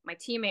my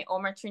teammate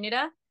Omar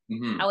Trinidad. I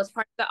Mm-hmm. was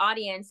part of the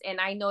audience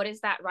and I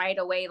noticed that right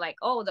away, like,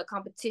 oh, the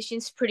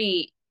competition's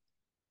pretty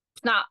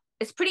not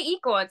it's pretty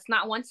equal. It's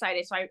not one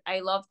sided. So I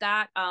love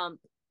that.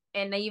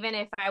 And even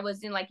if I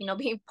wasn't like,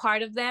 being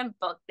part of them,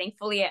 but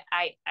thankfully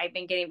I've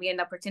been getting the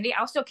opportunity,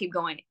 I'll still keep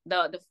going.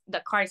 The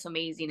card is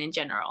amazing in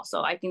general.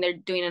 So I think they're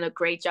doing a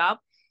great job.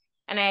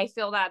 And I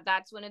feel that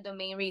that's one of the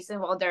main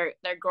reasons why they're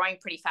growing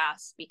pretty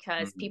fast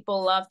because Mm-hmm.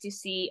 people love to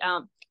see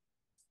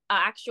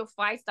actual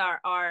fights that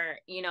are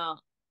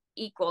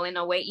equal in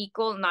a way,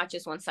 equal, not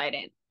just one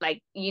sided.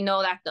 Like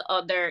that the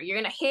other you're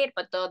gonna hit,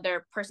 but the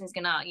other person's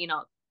gonna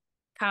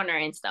counter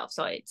and stuff.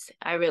 So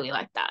I really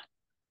like that.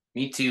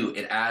 Me too.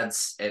 It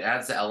adds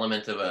the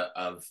element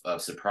of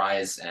of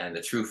surprise and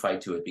a true fight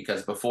to it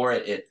because before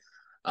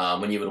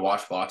when you would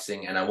watch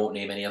boxing, and I won't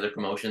name any other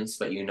promotions,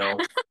 but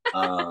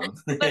um,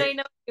 But I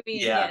know what you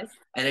mean, yeah, yes.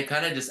 and it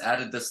kind of just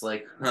added this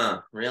like,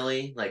 huh,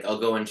 really? Like I'll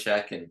go and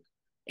check, and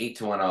 8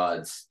 to 1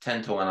 odds,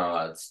 10 to 1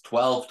 odds,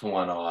 12 to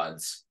 1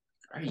 odds.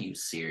 Are you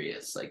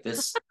serious? Like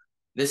this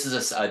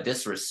is a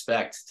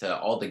disrespect to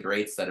all the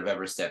greats that have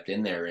ever stepped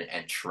in there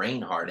and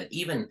trained hard, and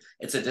even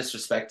it's a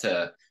disrespect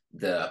to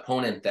the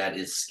opponent that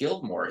is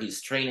skilled more.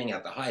 He's training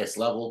at the highest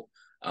level.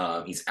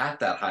 He's at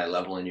that high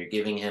level, and you're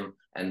giving him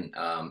and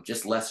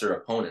just lesser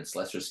opponents,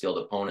 lesser skilled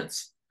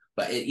opponents.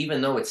 But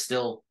even though it's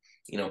still,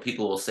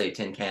 people will say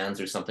tin cans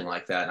or something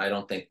like that. And I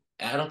don't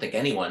think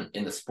anyone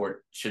in the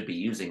sport should be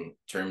using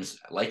terms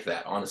like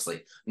that.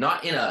 Honestly,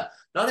 not in a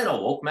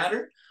woke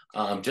matter.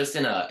 Just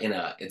in a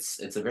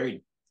it's a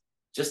very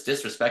just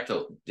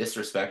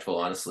disrespectful,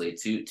 honestly,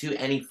 to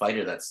any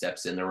fighter that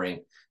steps in the ring,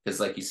 because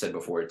like you said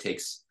before, it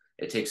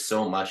takes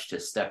so much to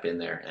step in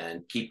there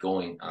and keep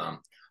going.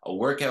 A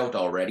workout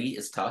already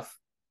is tough.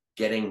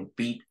 Getting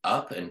beat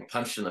up and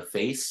punched in the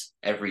face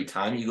every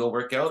time you go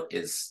work out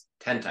is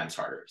 10 times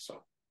harder.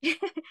 So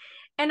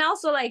And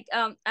also like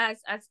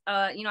as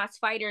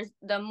fighters,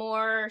 the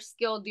more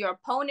skilled your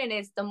opponent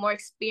is, the more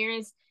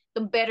experience,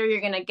 the better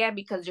you're gonna get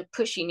because you're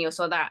pushing you.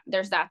 So that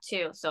there's that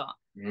too. So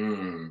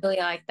really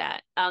like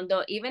that.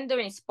 Though even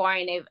during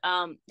sparring, if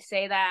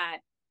say that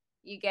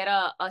you get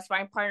a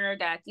sparring partner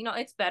that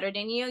it's better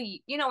than you,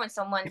 when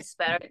someone's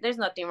better, there's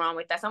nothing wrong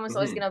with that. Someone's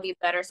always Mhm. gonna be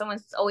better.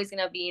 Someone's always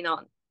gonna be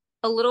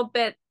a little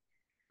bit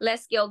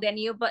less skilled than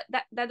you, but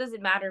that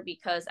doesn't matter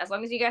because as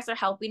long as you guys are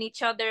helping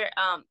each other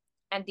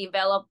and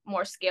develop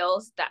more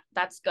skills,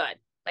 that's good.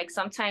 Like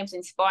sometimes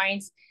in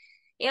sparrings,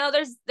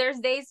 there's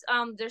days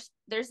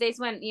there's days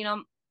when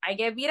I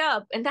get beat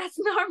up and that's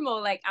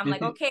normal. Like I'm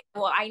like, okay,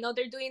 well, I know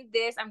they're doing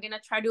this, I'm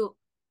gonna try to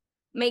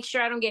make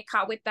sure I don't get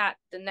caught with that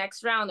the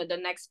next round or the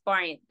next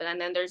sparring. But and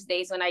then there's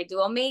days when I do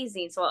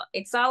amazing. So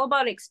it's all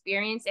about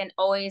experience and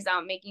always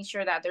making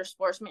sure that there's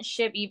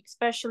sportsmanship,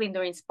 especially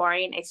during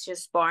sparring. It's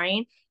just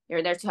sparring.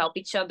 You're there to help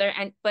each other,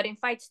 and but in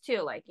fights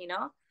too, like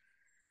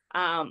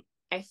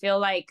I feel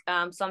like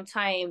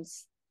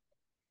sometimes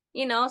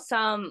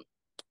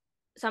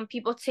some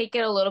people take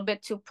it a little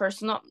bit too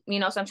personal.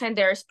 Sometimes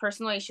there's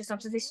personal issues.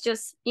 Sometimes it's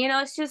just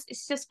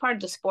it's just part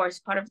of the sport. It's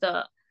part of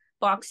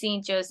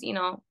boxing, just, you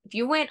know, if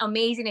you win,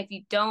 amazing. If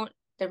you don't,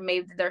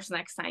 there's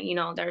next time, you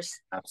know, there's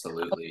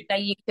Absolutely.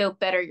 that you feel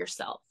better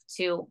yourself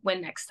to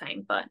win next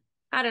time. But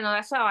I don't know.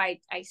 That's how I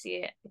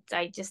see it.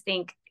 I just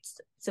think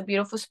it's a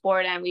beautiful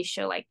sport, and we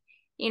should, like,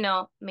 you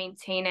know,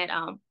 maintain it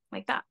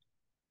like that.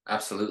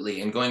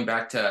 Absolutely. And going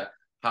back to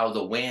how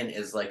the win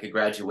is like a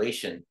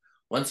graduation,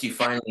 once you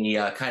finally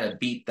kind of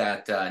beat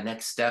that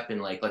next step in,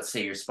 like, let's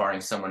say you're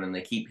sparring someone and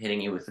they keep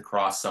hitting you with the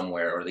cross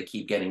somewhere, or they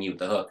keep getting you with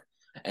the hook,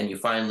 and you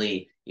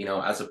finally, you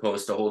know, as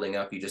opposed to holding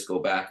up, you just go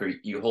back, or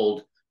you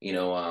hold, you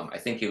know, I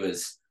think it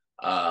was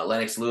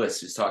Lennox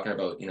Lewis who's talking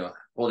about, you know,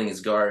 holding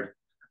his guard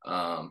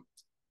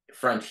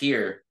front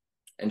here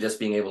and just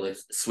being able to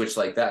switch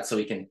like that, so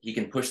he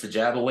can push the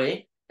jab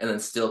away and then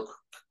still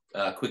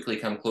quickly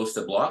come close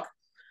to block.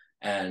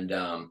 And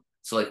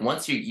so, like,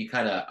 once you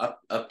kind of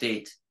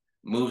update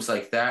moves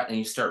like that, and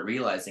you start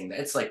realizing that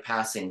it's like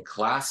passing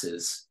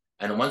classes,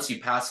 and once you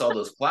pass all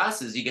those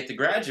classes, you get to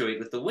graduate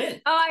with the win.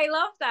 Oh, I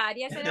love that.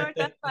 Yes, I never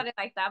thought about it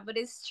like that, but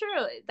it's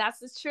true.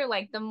 It's true.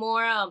 Like, the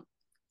more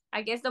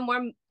I guess the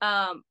more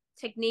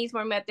techniques,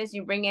 more methods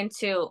you bring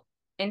into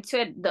it,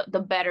 the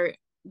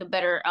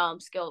better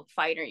skilled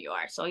fighter you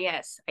are. So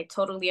yes, I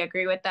totally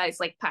agree with that.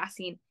 It's like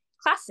passing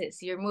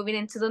classes. You're moving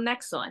into the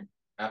next one.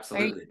 Very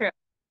Absolutely. true.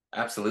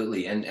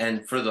 Absolutely.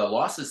 And for the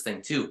losses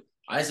thing too,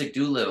 Isaac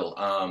Doolittle,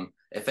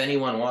 if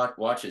anyone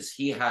watches,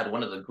 he had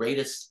one of the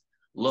greatest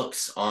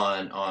looks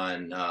on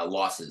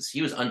losses.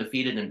 He was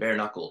undefeated in bare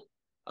knuckle.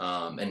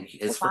 And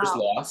his first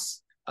Wow.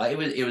 loss,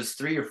 it was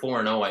 3 or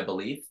 4-0, I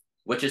believe,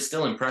 which is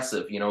still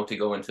impressive, you know, to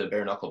go into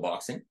bare knuckle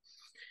boxing.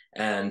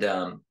 And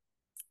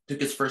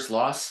took his first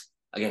loss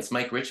against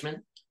Mike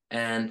Richmond,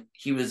 and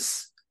he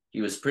was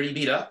pretty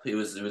beat up.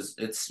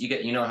 It's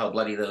you know how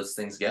bloody those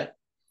things get.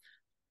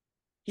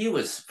 He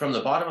was, from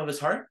the bottom of his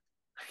heart,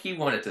 he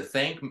wanted to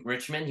thank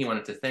Richmond. He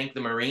wanted to thank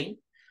the Marine.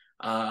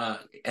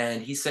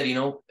 And he said, you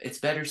know, it's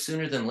better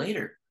sooner than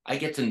later. I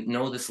get to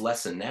know this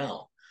lesson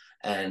now.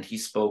 And he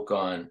spoke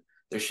on,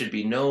 there should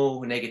be no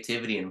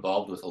negativity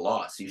involved with a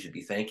loss. You should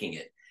be thanking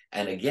it.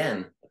 And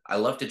again, I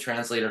love to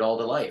translate it all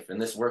to life.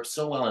 And this works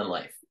so well in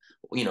life.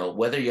 You know,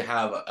 whether you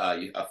have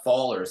a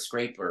fall or a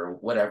scrape or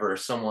whatever,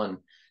 someone,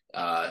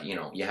 you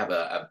know, you have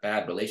a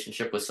bad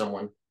relationship with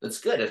someone, that's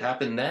good. It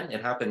happened then,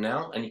 it happened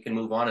now, and you can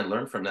move on and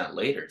learn from that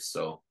later.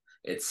 So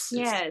it's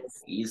Yes.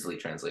 easily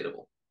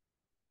translatable.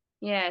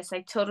 Yes,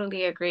 I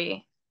totally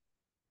agree.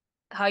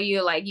 How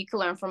you can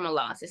learn from a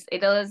loss. It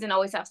doesn't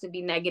always have to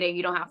be negative.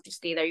 You don't have to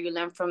stay there. You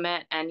learn from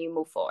it and you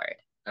move forward.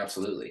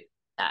 Absolutely.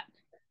 That.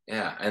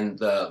 Yeah. And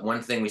the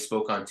one thing we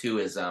spoke on too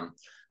is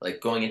like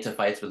going into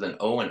fights with an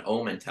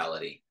O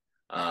mentality,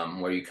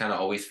 where you kind of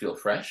always feel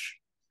fresh.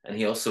 And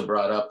he also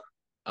brought up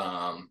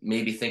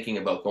maybe thinking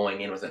about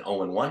going in with an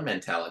 0-1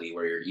 mentality,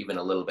 where you're even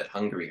a little bit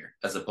hungrier,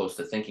 as opposed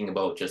to thinking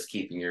about just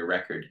keeping your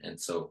record. And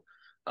so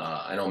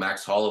I know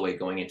Max Holloway,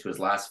 going into his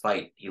last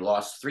fight, he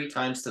lost 3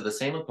 times to the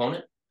same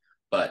opponent,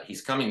 but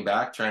he's coming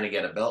back trying to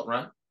get a belt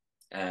run.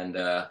 And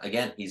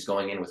again, he's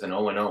going in with an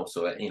 0-0.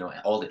 So, you know,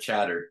 all the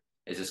chatter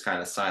is just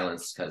kind of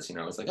silenced, because, you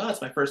know, it's like, oh,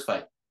 it's my first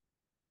fight.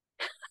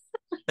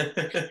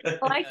 I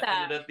like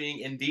that. Ended up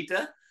being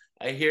Indita.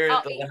 I hear it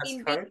Oh, the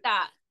last card. Invicta.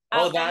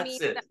 Oh, I that's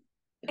mean, it.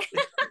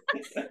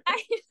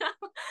 I know.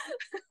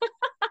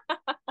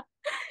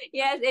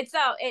 Yes,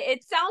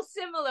 it sounds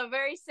similar,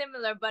 very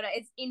similar, but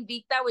it's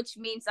Invicta, which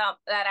means that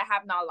I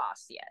have not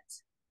lost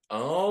yet.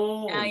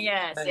 Oh,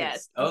 Yes, nice.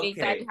 yes,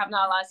 Invicta, I Okay. have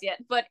not lost yet.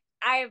 But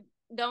I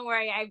don't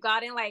worry, I've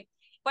gotten like,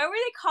 why were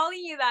they calling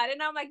you that?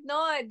 And I'm like,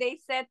 no, they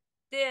said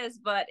this,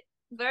 but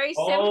very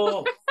similar.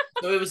 Oh,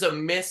 so it was a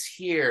miss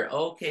here.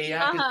 Okay,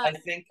 yeah, because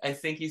Uh-huh. I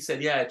think you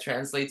said, yeah, it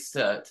translates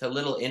to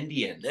little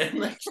Indian.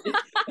 And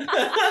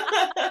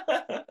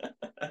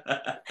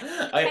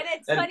I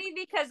it's and funny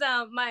because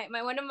my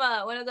one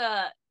of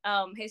the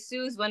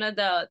Jesus, one of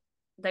the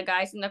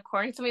guys in the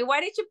corner, told me,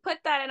 why did you put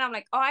that? And I'm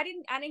like, oh, I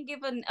didn't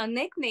give a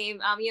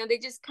nickname. You know, they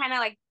just kind of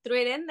like threw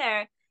it in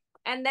there.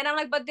 And then I'm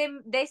like, but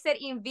they said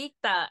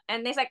Invicta,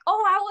 and they're like,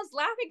 oh, I was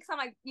laughing because I'm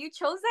like, you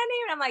chose that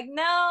name? And I'm like,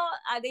 no,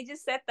 they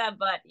just said that,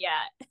 but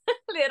yeah,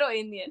 little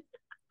Indian.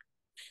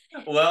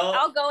 well,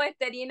 I'll go with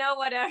it, you know,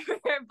 whatever.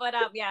 But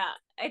yeah,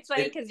 it's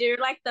funny it, because you're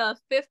like the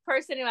fifth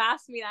person who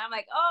asked me that. I'm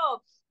like, oh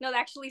no, they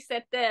actually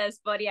said this,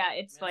 but yeah,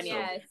 it's funny. so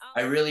Yes.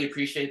 I really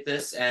appreciate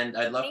this, and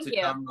I'd love Thank to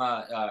you. come,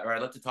 or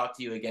I'd love to talk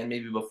to you again,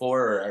 maybe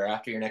before or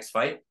after your next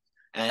fight.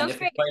 And Sounds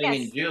if you're great.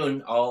 fighting in Yes.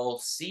 June, I'll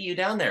see you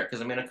down there, because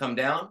I'm going to come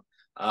down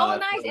Oh, for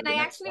nice. And the I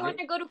next actually want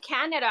fight. to go to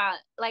Canada.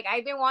 Like,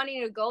 I've been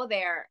wanting to go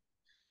there.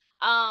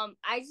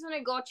 I just want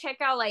to go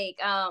check out, like,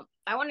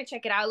 I want to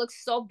check it out. It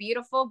looks so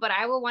beautiful, but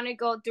I would want to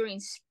go during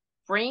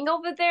spring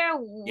over there.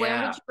 When would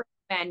Yeah. you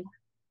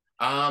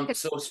recommend?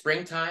 So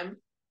springtime.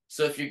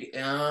 So if you're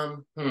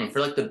for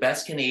like the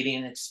best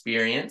Canadian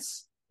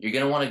experience, you're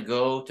gonna want to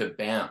go to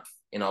Banff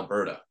in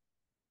Alberta.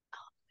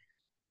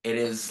 It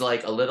is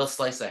like a little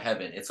slice of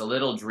heaven. It's a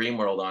little dream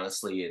world,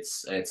 honestly.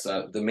 It's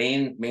the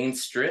main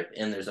strip,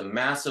 and there's a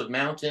massive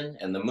mountain,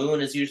 and the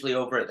moon is usually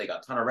over it. They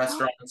got a ton of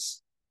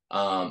restaurants,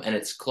 and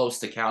it's close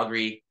to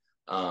Calgary.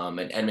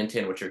 and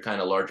Edmonton, which are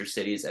kind of larger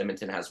cities.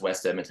 Edmonton has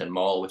West Edmonton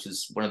Mall, which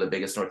is one of the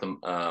biggest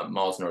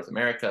malls in North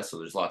America. So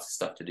there's lots of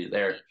stuff to do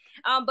there.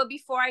 But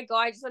before I go,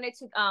 I just wanted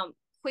to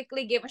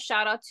quickly give a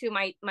shout out to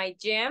my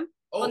gym,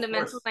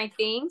 Fundamentals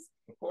 19.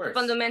 Of course.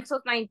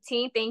 Fundamentals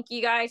 19. Thank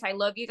you guys. I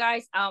love you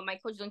guys. My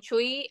coach Don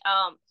Chuy,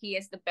 he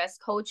is the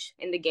best coach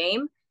in the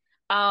game.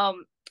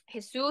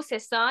 Jesus,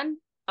 his son,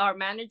 our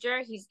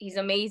manager, he's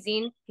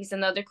amazing. He's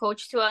another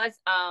coach to us.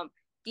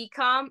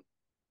 DCOM,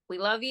 we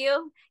love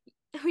you.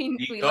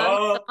 we love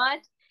you so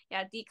much.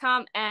 Yeah,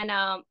 DCOM and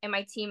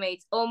my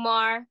teammates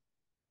Omar,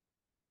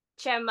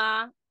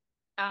 Chema,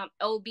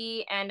 OB,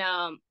 and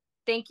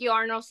thank you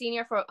Arnold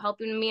Senior for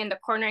helping me in the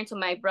corner, and to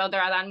my brother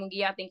Alan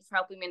Munguilla, thank you for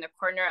helping me in the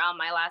corner on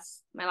my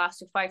last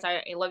 2 fights.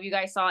 I love you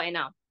guys all, and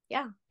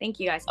yeah, thank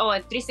you guys. Oh,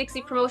 and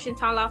 360 Promotion,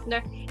 Tom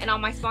Loeffler, and all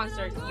my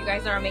sponsors. You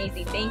guys are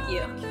amazing. Thank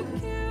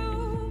you.